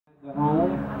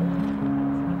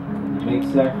You make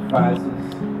sacrifices.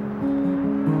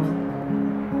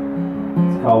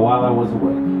 It's called While I Was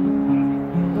Away.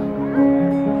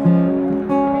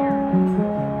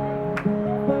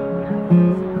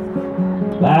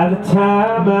 By the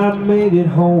time I made it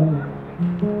home,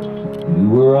 you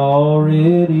were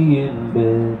already in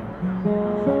bed,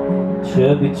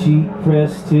 chubby cheek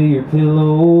pressed to your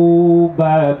pillow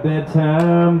by a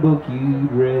bedtime book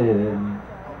you'd read.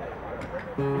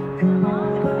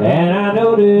 And I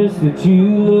noticed that you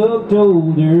looked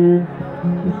older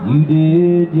than you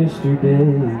did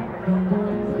yesterday.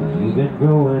 You've been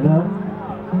growing up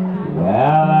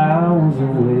while I was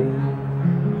away.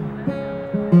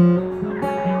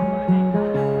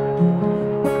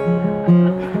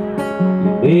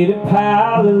 Made a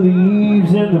pile of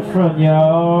leaves in the front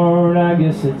yard. I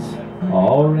guess it's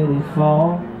already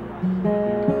fall.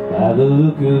 By the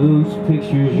look of those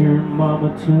pictures your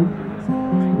mama took,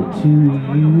 the two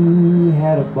of you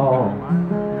had a ball.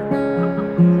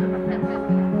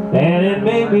 And it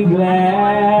made me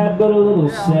glad, but a little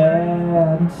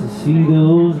sad to see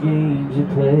those games you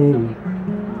played.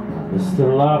 I missed a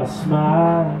lot of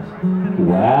smiles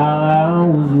while I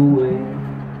was away.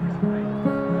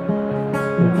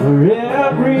 For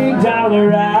every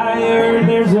dollar I earn,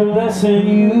 there's a lesson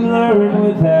you learn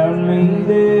without me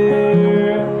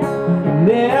there. And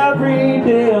every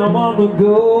day I'm on the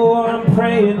go, I'm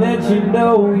praying that you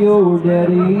know your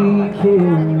daddy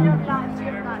cares.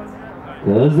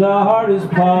 'Cause the hardest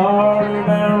part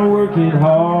about working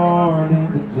hard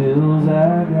ain't the bills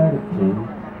I gotta pay.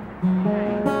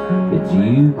 It's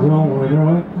you growing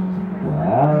up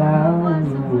while I was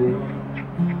away.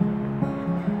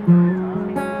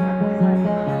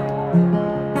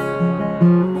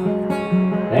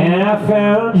 And I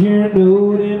found your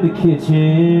note in the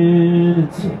kitchen.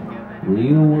 It's a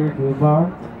real work of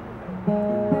art.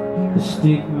 The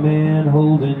stick man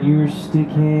holding your stick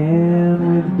hand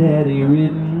with daddy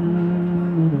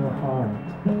written in her heart.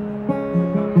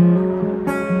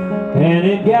 And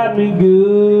it got me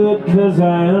good 'cause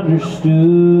I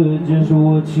understood just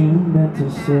what you meant to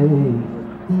say.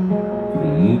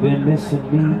 You've been missing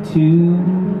me too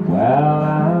while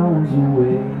I was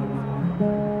away.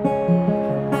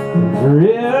 For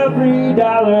every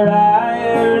dollar I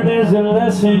earn, there's a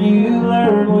lesson you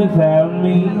learn without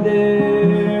me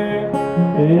there.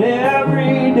 And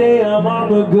every day I'm on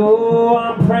the go,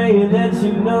 I'm praying that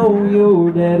you know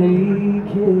your daddy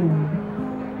cares.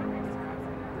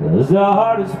 'Cause the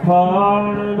hardest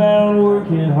part about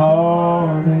working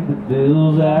hard ain't the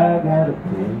bills I gotta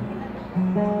pay.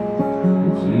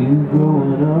 It's you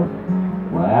growing up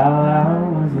while I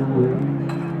was away.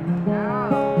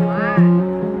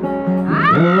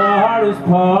 The hardest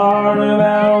part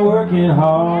about working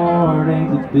hard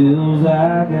ain't the bills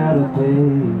I gotta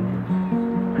pay.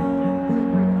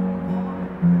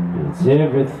 It's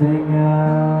everything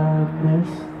I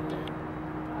missed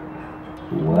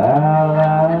while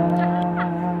I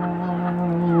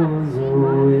was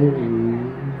away.